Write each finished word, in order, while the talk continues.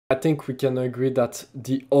I think we can agree that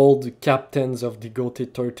the old captains of the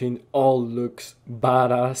GOTEI 13 all looks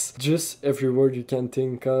badass. Just every word you can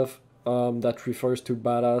think of that refers to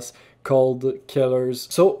badass, called killers.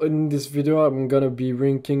 So in this video I'm gonna be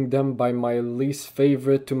ranking them by my least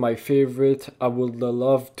favorite to my favorite. I would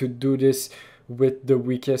love to do this with the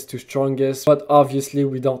weakest to strongest, but obviously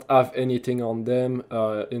we don't have anything on them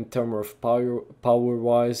in terms of power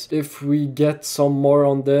wise. If we get some more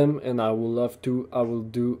on them, and I will love to, I will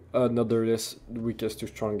do another list, weakest to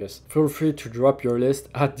strongest. Feel free to drop your list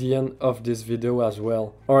at the end of this video as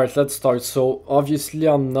well. Alright, let's start. So obviously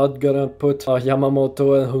I'm not gonna put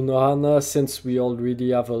Yamamoto and Unohana since we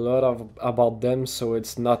already have a lot about them, so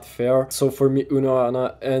it's not fair. So for me,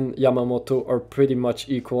 Unohana and Yamamoto are pretty much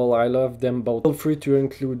equal. I love them both. Feel free to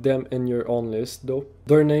include them in your own list though.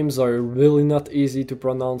 Their names are really not easy to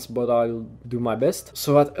pronounce, but I'll do my best.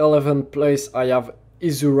 So at 11th place I have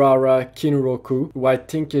Izurara Kinroku, who I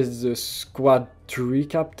think is the squad 3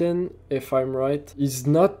 captain, if I'm right.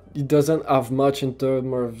 He doesn't have much in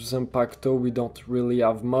terms of Zanpakuto. We don't really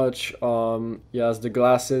have much. He has the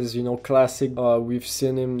glasses, you know, classic. We've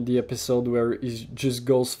seen him the episode where he just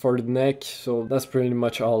goes for the neck, so that's pretty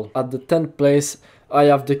much all. At the 10th place I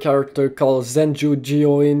have the character called Zenju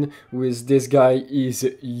Jioin, who is this guy. He's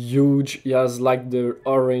huge. He has like the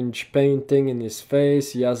orange painting in his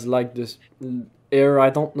face. He has like this air, I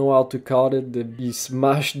don't know how to call it. He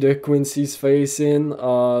smashed the Quincy's face in.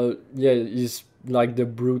 Yeah, he's like the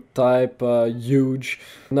brute type, huge.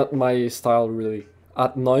 Not my style really.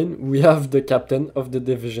 At 9, we have the captain of the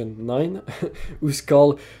Division 9, who's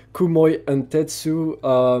called Kumoi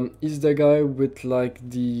Antetsu. He's the guy with like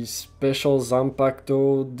the special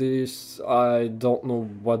Zanpakuto. This, I don't know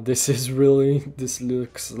what this is really. This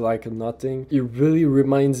looks like nothing. It really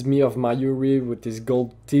reminds me of Mayuri with his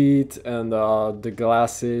gold teeth and the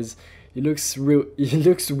glasses. He looks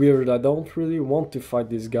weird. I don't really want to fight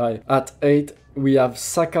this guy. At 8, we have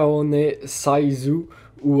Sakaone Saizu,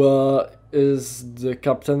 who is the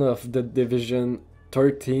captain of the Division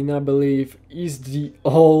 13, I believe. He's the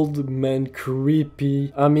old man,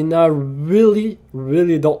 creepy. I mean, I really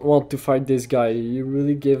don't want to fight this guy. He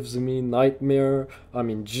really gives me nightmare. I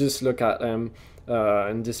mean, just look at him.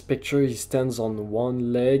 In this picture he stands on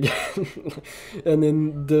one leg and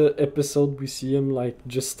in the episode we see him like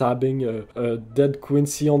just stabbing a dead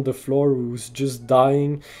Quincy on the floor who's just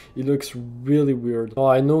dying. He looks really weird. Oh,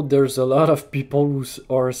 I know there's a lot of people who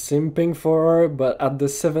are simping for her, but at the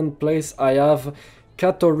 7th place I have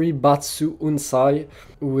Katori Batsu Unsai,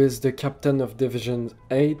 who is the captain of Division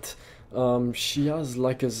 8. She has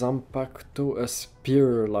like a Zanpakuto, a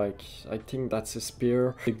spear, like, I think that's a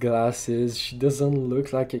spear. The glasses, she doesn't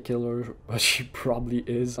look like a killer, but she probably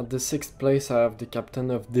is. At the 6th place I have the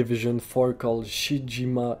captain of Division 4 called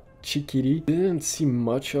Shijima Chikiri. Didn't see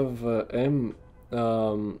much of him.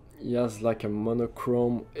 He has like a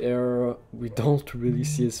monochrome hair. We don't really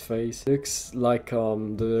see his face. Looks like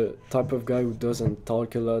the type of guy who doesn't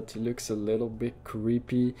talk a lot. He looks a little bit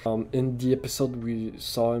creepy. In the episode we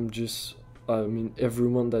saw him just, I mean,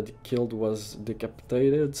 everyone that he killed was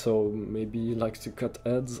decapitated, so maybe he likes to cut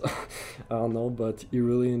heads. I don't know, but he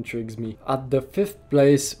really intrigues me. At the 5th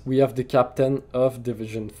place, we have the captain of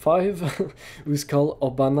Division 5, who's called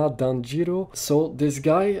Obana Danjiro. So this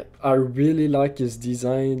guy, I really like his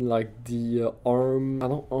design, like the arm, I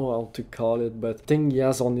don't know how to call it, but thing he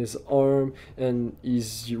has on his arm, and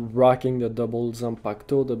he's rocking the double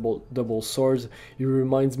Zanpakuto, double swords. He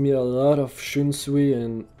reminds me a lot of Shunsui,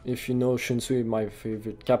 and if you know, Shunsui is my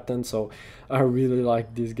favorite captain, so I really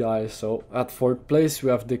like this guy. So at 4th place we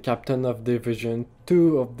have the captain of Division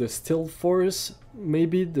 2 of the Steel Force,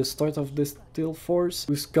 maybe the start of the Steel Force,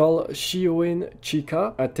 who's called Shioin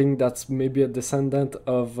Chika. I think that's maybe a descendant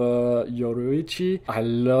of Yoruichi. I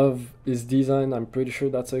love his design. I'm pretty sure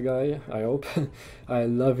that's a guy, I hope. I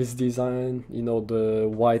love his design, you know, the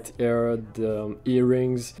white hair, the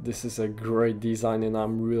earrings. This is a great design and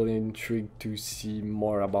I'm really intrigued to see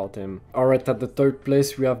more about him. Alright, at the 3rd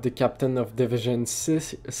place we have the captain of Division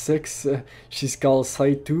 6. She's called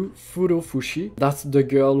Saitu Furofushi. That's the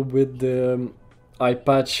girl with the eye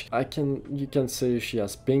patch. You can say she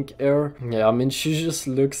has pink hair. Yeah, I mean, she just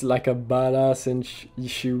looks like a badass, and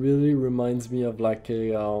she really reminds me of like a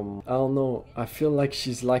I don't know, I feel like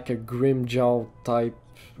she's like a Grimjaw type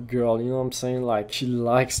girl, you know what I'm saying? Like, she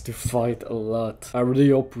likes to fight a lot. I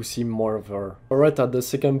really hope we see more of her. Alright, at the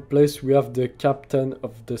 2nd place we have the captain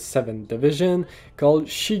of the 7th division called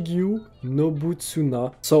Shigyu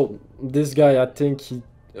Nobutsuna. So this guy, I think he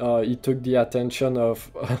took the attention of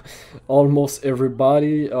almost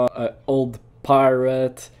everybody. Old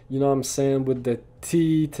pirate, you know what I'm saying, with the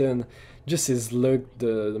teeth and just his look,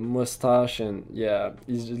 the mustache, and yeah,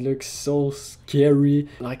 he looks so scary.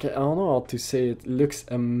 Like, I don't know how to say it. It looks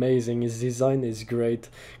amazing. His design is great.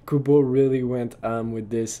 Kubo really went with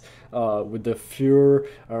this, with the fur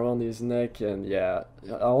around his neck, and yeah,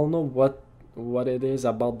 I don't know what it is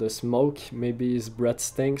about the smoke. Maybe his breath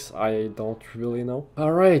stinks, I don't really know.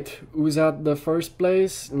 All right, who's at the first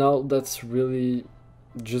place? Now that's really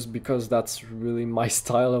just because that's really my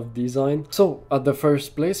style of design. So at the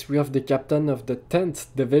first place we have the captain of the 10th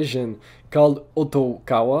division, called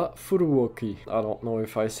Otokawa Furuoki. I don't know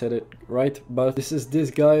if I said it right, but this is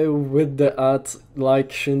this guy with the hat, like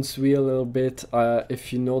Shunsui a little bit.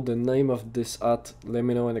 If you know the name of this hat, let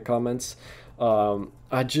me know in the comments.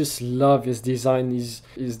 I just love his design.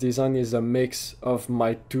 His design is a mix of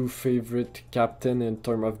my two favorite captain in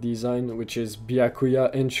terms of design, which is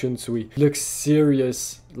Byakuya and Shunsui. He looks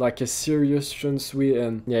serious, like a serious Shunsui,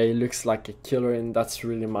 and yeah, he looks like a killer, and that's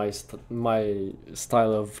really my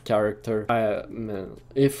style of character. Man,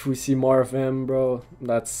 if we see more of him, bro,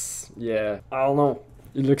 that's, yeah, I don't know.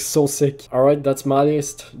 It looks so sick. Alright, that's my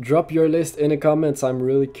list. Drop your list in the comments. I'm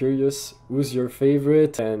really curious who's your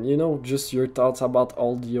favorite, and you know, just your thoughts about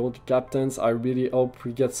all the old captains. I really hope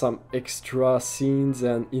we get some extra scenes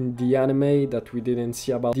and in the anime that we didn't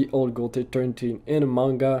see about the old GOTEI 13 in a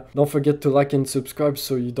manga. Don't forget to like and subscribe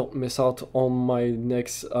so you don't miss out on my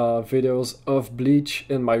next videos of Bleach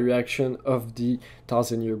and my reaction of the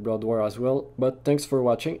 1000 Year Blood War as well. But thanks for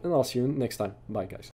watching, and I'll see you next time. Bye guys.